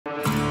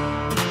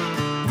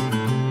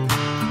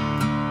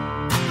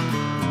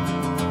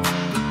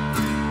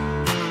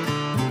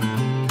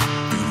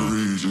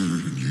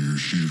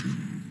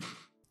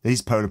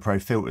These PolarPro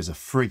filters are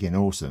friggin'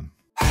 awesome.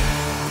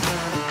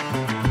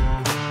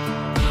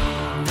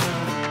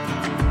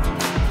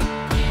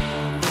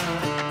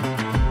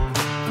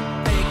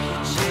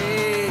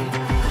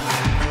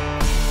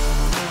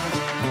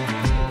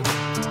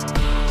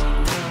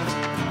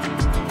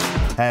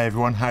 Hey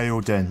everyone, how you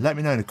all doing? Let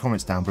me know in the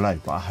comments down below,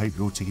 but I hope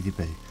you're all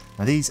tickety-boo.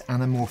 Now these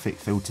anamorphic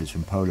filters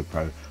from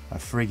PolarPro are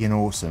friggin'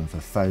 awesome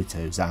for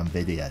photos and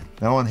video.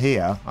 Now on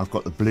here, I've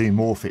got the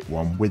Bluemorphic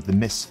one with the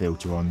mist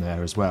filter on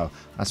there as well.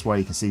 That's why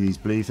you can see these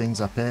blue things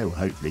up here, or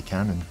hopefully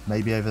can, and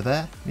maybe over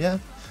there, yeah,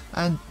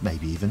 and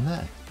maybe even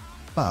there.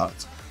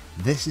 But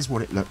this is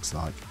what it looks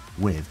like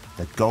with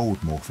the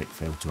Goldmophic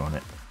filter on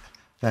it.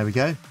 There we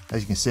go.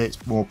 As you can see,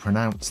 it's more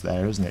pronounced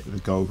there, isn't it? The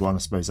gold one, I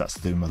suppose that's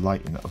to do with my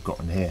lighting that I've got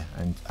on here,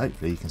 and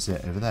hopefully you can see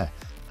it over there.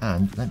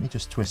 And let me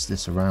just twist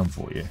this around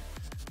for you.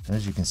 And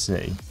as you can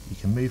see, you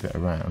can move it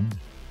around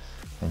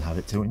and have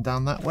it tilting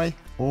down that way,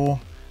 or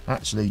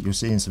actually you'll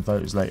see in some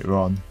photos later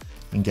on, you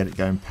can get it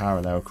going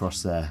parallel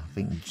across there. I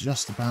think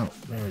just about,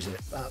 where is it?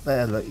 About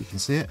there, look, you can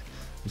see it.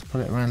 Just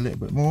pull it around a little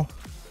bit more.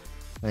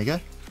 There you go.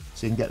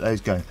 So you can get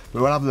those going.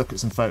 But we'll have a look at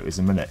some photos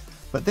in a minute.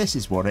 But this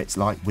is what it's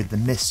like with the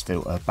mist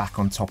filter back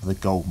on top of the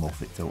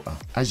Goldmophic filter.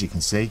 As you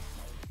can see,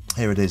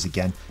 here it is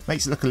again.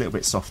 Makes it look a little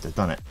bit softer,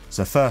 doesn't it?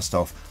 So first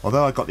off,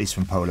 although I got these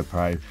from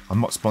PolarPro,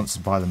 I'm not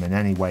sponsored by them in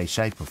any way,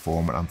 shape or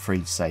form, and I'm free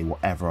to say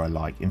whatever I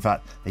like. In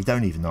fact, they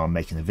don't even know I'm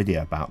making a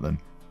video about them.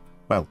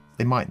 Well,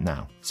 they might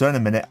now. So in a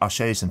minute, I'll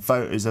show you some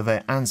photos of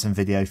it and some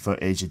video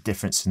footage of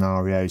different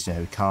scenarios, you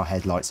know, car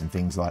headlights and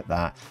things like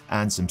that,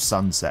 and some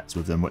sunsets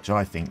with them, which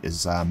I think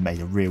has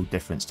made a real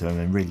difference to them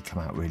and really come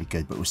out really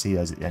good. But we'll see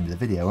those at the end of the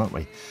video, won't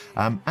we?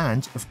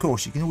 And of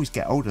course, you can always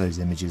get hold of those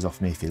images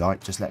off me if you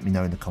like. Just let me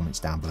know in the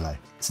comments down below.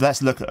 So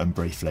let's look at them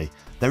briefly.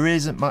 There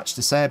isn't much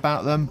to say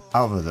about them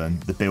other than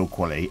the build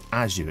quality,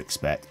 as you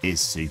expect,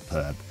 is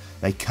superb.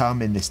 They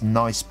come in this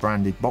nice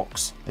branded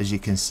box, as you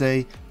can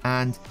see,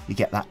 and you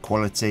get that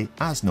quality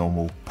as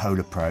normal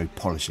PolarPro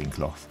polishing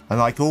cloth. And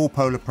like all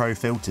PolarPro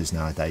filters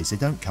nowadays, they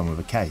don't come with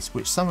a case,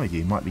 which some of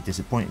you might be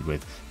disappointed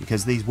with,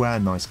 because these were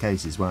nice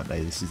cases, weren't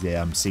they? This is the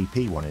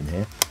CP one in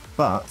here,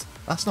 but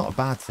that's not a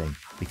bad thing,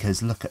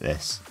 because look at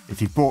this.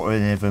 If you've bought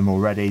any of them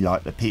already,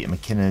 like the Peter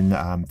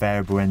McKinnon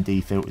variable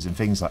ND filters and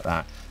things like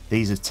that,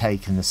 these have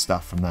taken the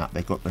stuff from that.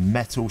 They've got the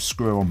metal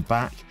screw on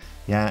back,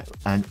 yeah,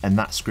 and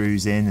that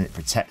screws in and it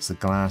protects the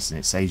glass and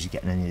it saves you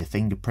getting any of the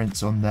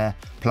fingerprints on there.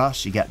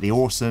 Plus you get the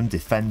awesome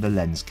Defender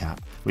lens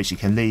cap, which you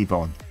can leave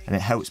on, and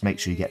it helps make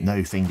sure you get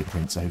no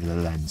fingerprints over the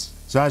lens.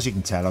 So as you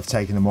can tell, I've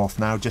taken them off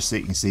now just so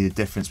you can see the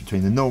difference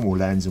between the normal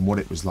lens and what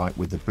it was like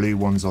with the blue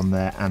ones on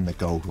there and the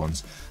gold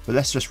ones. But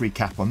let's just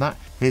recap on that.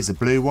 Here's the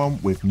blue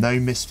one with no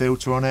mist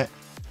filter on it,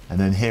 and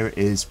then here it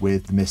is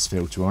with the mist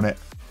filter on it.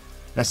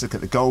 Let's look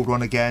at the gold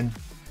one again.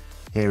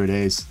 Here it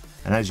is.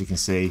 And as you can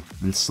see,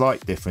 the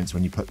slight difference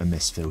when you put the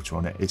mist filter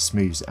on it, it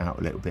smooths it out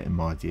a little bit in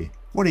my view.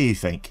 What do you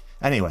think?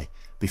 Anyway,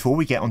 before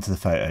we get onto the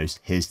photos,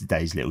 here's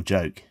today's little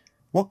joke.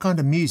 What kind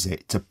of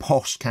music do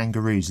posh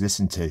kangaroos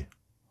listen to?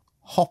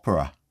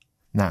 Opera.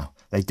 Now,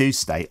 they do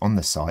state on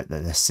the site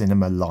that they're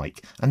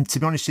cinema-like, and to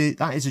be honest with you,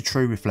 that is a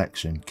true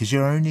reflection, because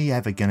you're only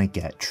ever going to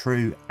get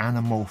true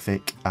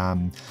anamorphic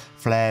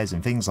flares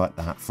and things like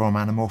that from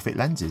anamorphic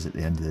lenses at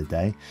the end of the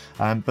day,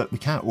 but we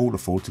can't all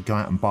afford to go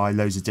out and buy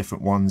loads of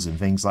different ones and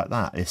things like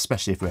that,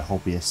 especially if we're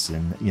hobbyists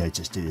and, you know,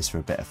 just do this for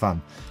a bit of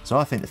fun. So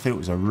I think the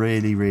filters are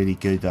really, really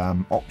good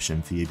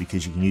option for you,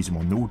 because you can use them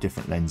on all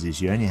different lenses.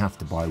 You only have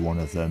to buy one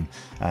of them,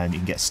 and you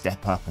can get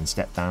step up and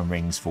step down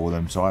rings for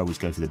them. So I always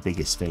go for the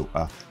biggest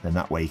filter, then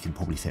that way you can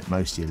probably fit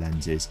most of your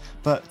lenses.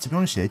 But to be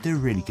honest with you, they do a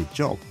really good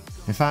job.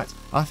 In fact,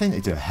 I think they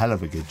do a hell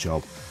of a good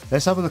job.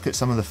 Let's have a look at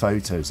some of the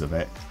photos of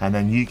it, and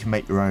then you can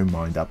make your own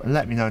mind up and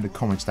let me know in the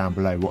comments down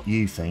below what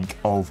you think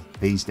of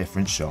these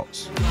different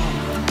shots.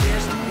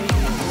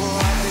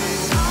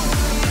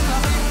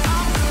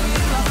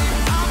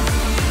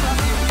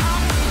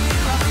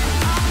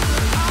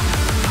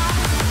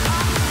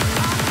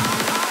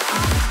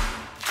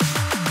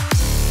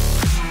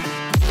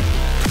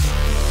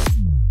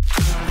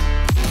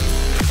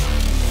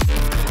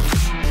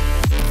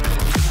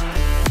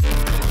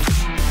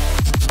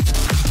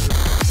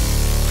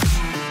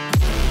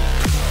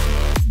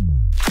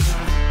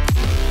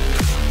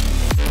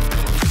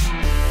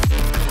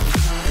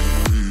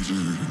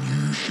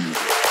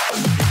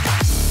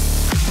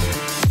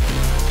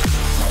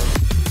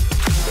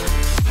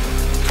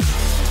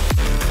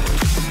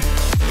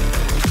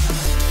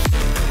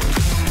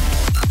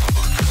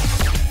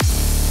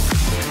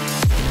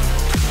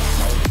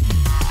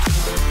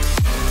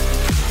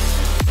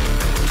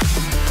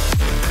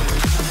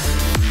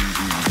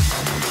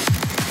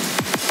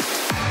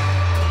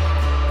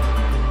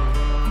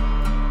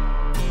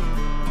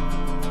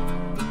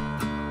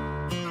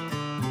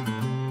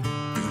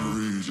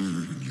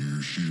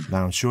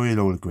 Now I'm sure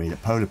you'll all agree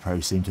that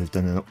PolarPro seem to have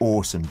done an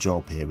awesome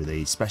job here with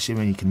these, especially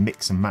when you can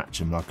mix and match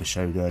them like I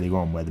showed earlier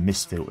on where the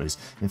mist filters.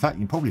 In fact, you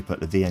can probably put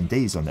the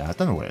VNDs on there. I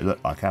don't know what it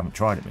looked like, I haven't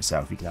tried it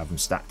myself. You could have them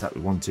stacked up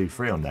with 1, 2,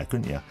 3 on there,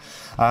 couldn't you?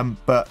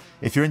 But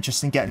if you're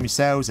interested in getting them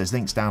yourselves, there's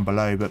links down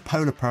below. But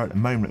PolarPro at the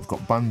moment have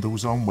got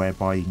bundles on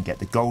whereby you can get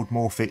the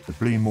Goldmophic, the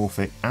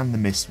Bluemorphic and the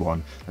mist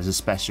one as a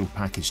special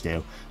package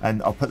deal.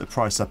 And I'll put the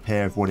price up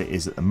here of what it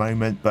is at the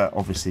moment, but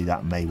obviously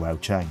that may well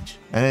change.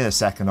 And in a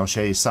second I'll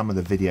show you some of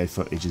the video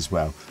footage as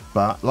well.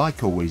 But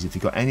like always, if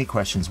you've got any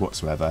questions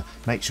whatsoever,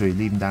 make sure you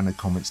leave them down in the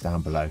comments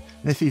down below.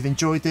 And if you've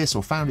enjoyed this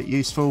or found it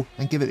useful,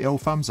 then give it the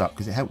old thumbs up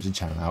because it helps the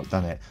channel out,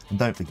 doesn't it? And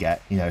don't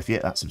forget, you know, if you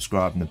hit that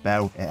subscribe and the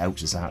bell, it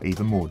helps us out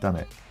even more,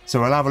 doesn't it? So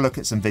we'll have a look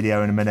at some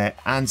video in a minute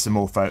and some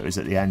more photos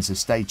at the end, so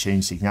stay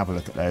tuned so you can have a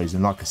look at those.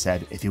 And like I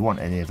said, if you want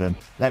any of them,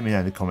 let me know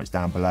in the comments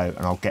down below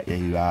and I'll get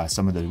you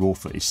some of the raw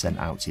footage sent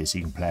out to you so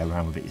you can play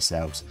around with it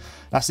yourselves.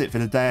 That's it for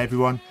the day,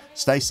 everyone.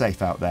 Stay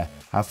safe out there,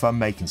 have fun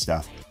making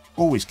stuff,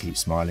 always keep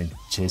smiling.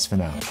 Cheers for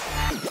now.